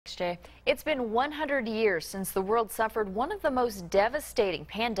Daschle. It's been 100 years since the world suffered one of the most devastating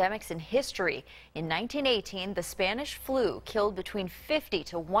pandemics in history. In 1918, the Spanish flu killed between 50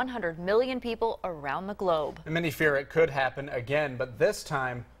 to 100 million people around the globe. And many fear it could happen again, but this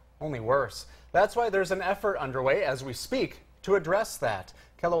time only worse. That's why there's an effort underway as we speak to address that.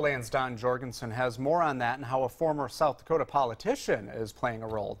 KELOLAND's Don Jorgensen has more on that and how a former South Dakota politician is playing a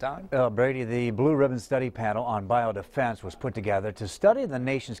role. Don? Brady, the Blue Ribbon Study Panel on Biodefense was put together to study the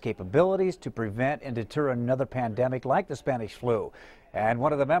nation's capabilities to prevent and deter another pandemic like the Spanish flu. And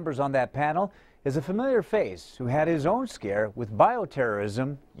one of the members on that panel is a familiar face who had his own scare with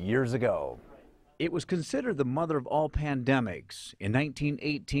bioterrorism years ago. It was considered the mother of all pandemics. In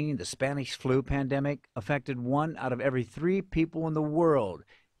 1918, the Spanish flu pandemic affected 1 out of every 3 people in the world,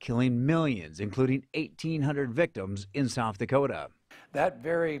 killing millions, including 1,800 victims in South Dakota. That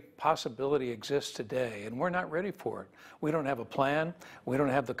very possibility exists today, and we're not ready for it. We don't have a plan. We don't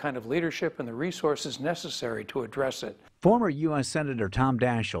have the kind of leadership and the resources necessary to address it. Former U.S. Senator Tom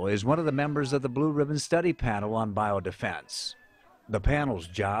Daschle is one of the members of the Blue Ribbon Study Panel on Biodefense. The panel's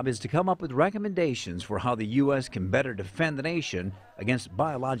job is to come up with recommendations for how the U.S. can better defend the nation against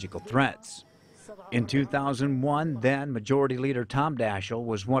biological threats. In 2001, then Majority Leader Tom Daschle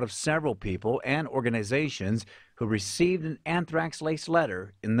was one of several people and organizations who received an anthrax-laced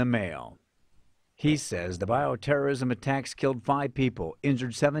letter in the mail. He says the bioterrorism attacks killed 5 people,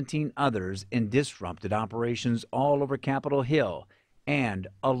 injured 17 others, and disrupted operations all over Capitol Hill and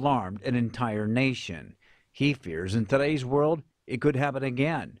alarmed an entire nation. He fears in today's world it could happen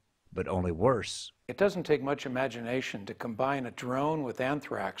again, but only worse. It doesn't take much imagination to combine a drone with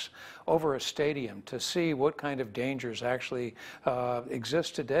anthrax over a stadium to see what kind of dangers actually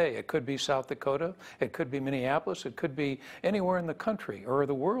exist today. It could be South Dakota, it could be Minneapolis, it could be anywhere in the country or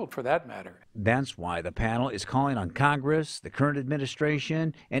the world for that matter. That's why the panel is calling on Congress, the current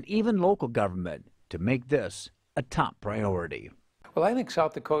administration, and even local government to make this a top priority. Well, I think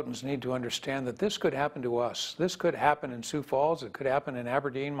South Dakotans need to understand that this could happen to us. This could happen in Sioux Falls. It could happen in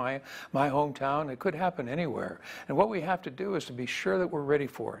Aberdeen, my hometown. It could happen anywhere. And what we have to do is to be sure that we're ready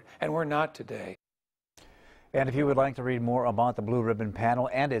for it, and we're not today. And if you would like to read more about the Blue Ribbon Panel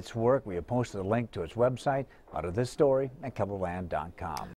and its work, we have posted a link to its website under this story at KELOLAND.com.